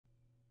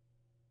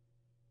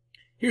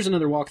Here's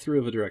another walkthrough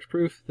of a direct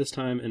proof, this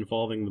time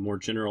involving the more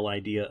general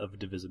idea of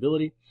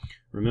divisibility.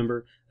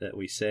 Remember that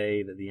we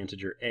say that the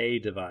integer a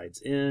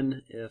divides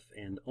n if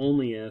and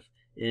only if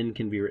n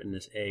can be written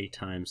as a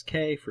times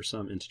k for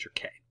some integer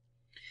k.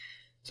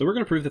 So we're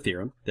going to prove the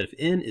theorem that if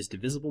n is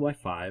divisible by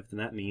 5, then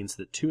that means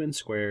that 2n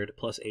squared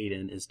plus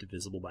 8n is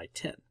divisible by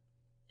 10.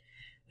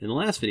 In the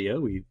last video,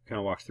 we kind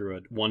of walked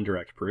through one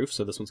direct proof,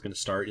 so this one's going to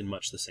start in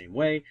much the same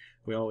way.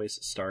 We always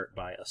start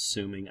by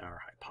assuming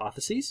our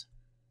hypotheses.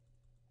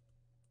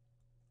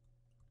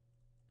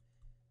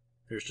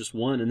 There's just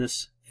one in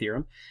this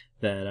theorem,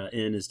 that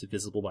n is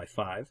divisible by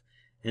 5.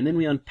 And then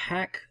we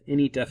unpack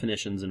any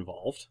definitions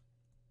involved.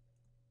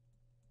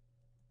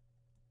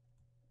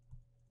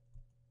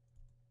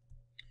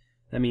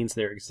 That means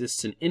there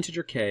exists an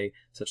integer k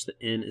such that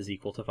n is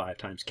equal to 5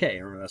 times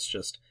k. Remember, that's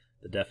just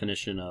the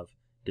definition of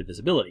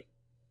divisibility.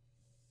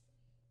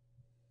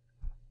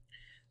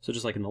 So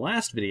just like in the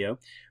last video,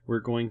 we're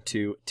going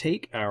to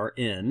take our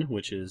n,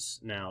 which is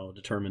now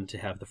determined to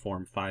have the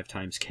form 5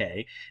 times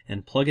k,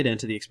 and plug it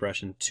into the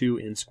expression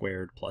 2n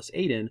squared plus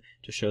 8n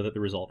to show that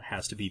the result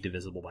has to be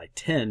divisible by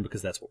 10,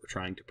 because that's what we're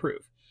trying to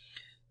prove.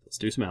 Let's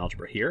do some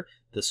algebra here.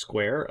 The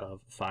square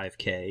of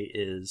 5k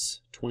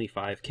is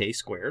 25k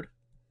squared.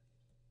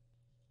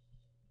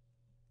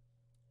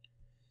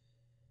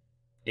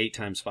 8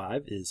 times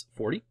 5 is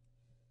 40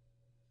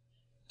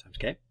 times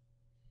k.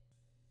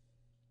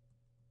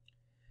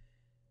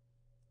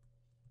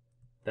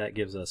 That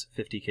gives us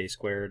 50k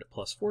squared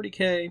plus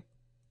 40k.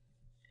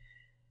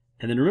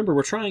 And then remember,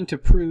 we're trying to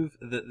prove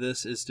that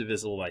this is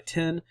divisible by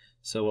 10,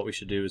 so what we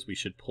should do is we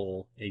should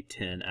pull a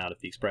 10 out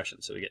of the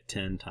expression. So we get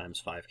 10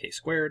 times 5k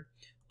squared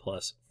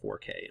plus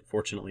 4k.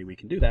 Unfortunately, we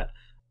can do that,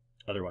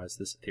 otherwise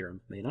this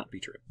theorem may not be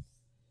true.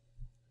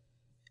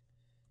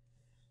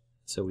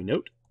 So we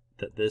note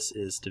that this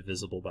is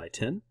divisible by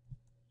 10.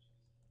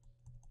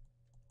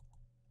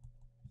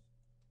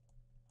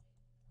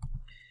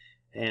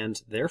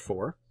 And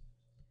therefore,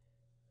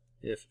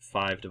 if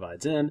 5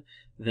 divides n,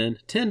 then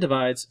 10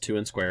 divides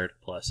 2n squared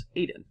plus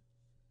 8n.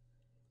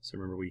 So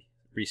remember, we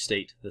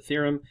restate the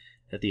theorem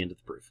at the end of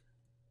the proof.